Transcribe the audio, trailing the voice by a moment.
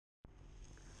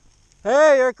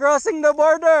Hey, you're crossing the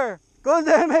border. Go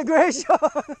to immigration.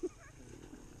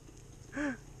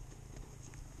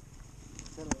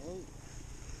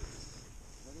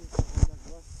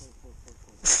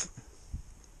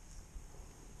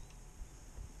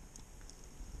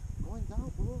 Going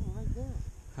down, bro, right there.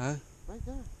 Huh? Right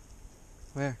there.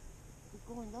 Where? Keep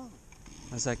going down.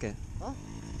 1 second. Huh?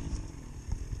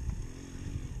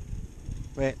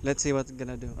 Wait, let's see what it's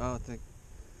gonna do. Oh, Hey,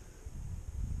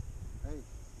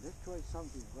 let's try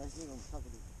something right here on top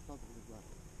of the glass.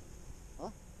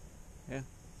 Huh? Yeah.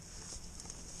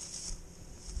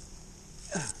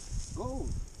 Go.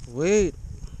 Wait.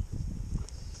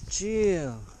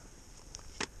 Chill.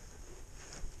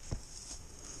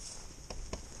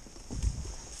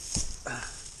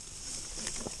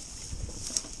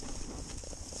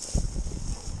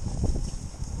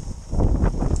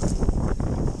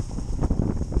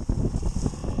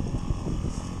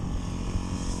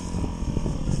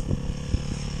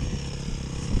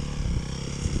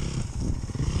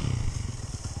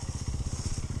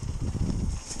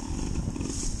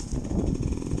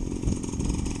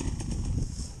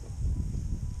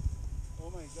 Oh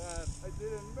my God, I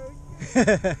didn't make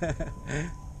it.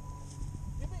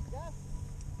 Give me gas.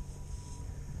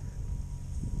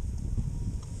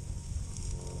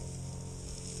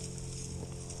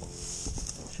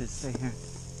 Should stay here.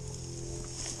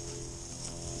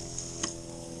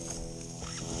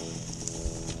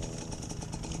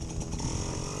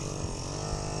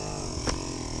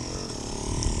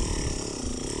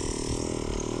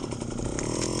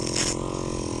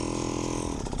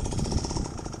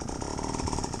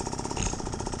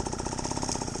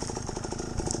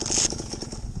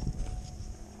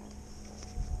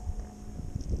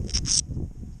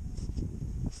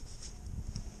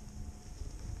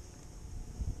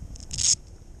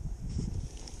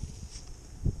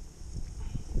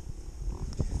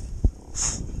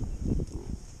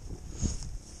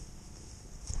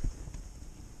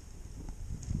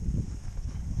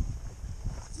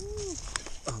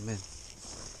 Oh man.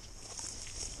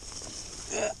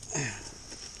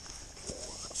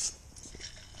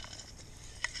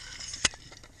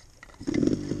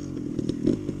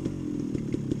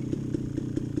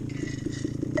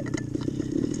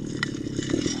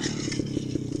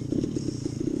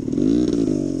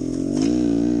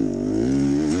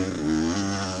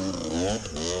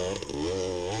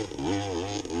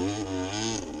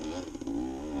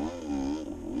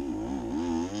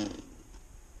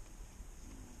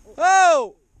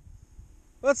 Oh!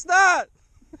 What's that?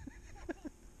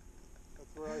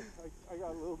 That's where I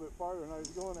got a little bit farther and I was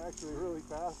going actually really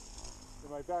fast.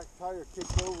 And my back tire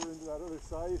kicked over into that other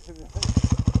side. And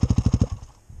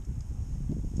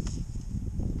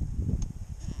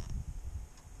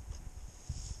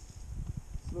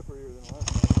slipperier than last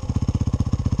time.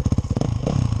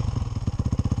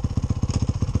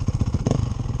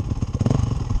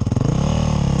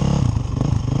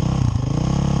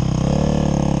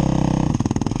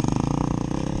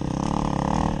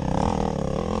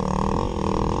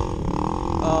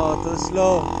 Oh, too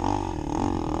slow.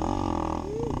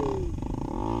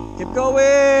 Keep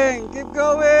going. Keep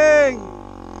going.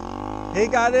 He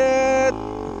got it.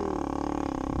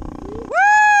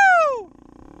 Woo!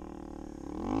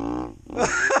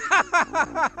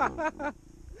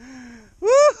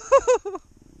 Woo!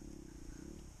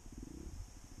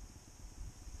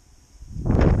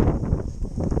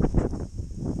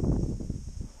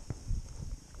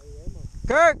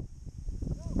 Kirk,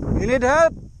 you need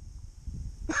help?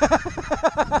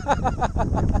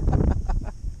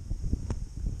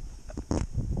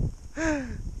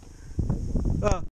 Oh.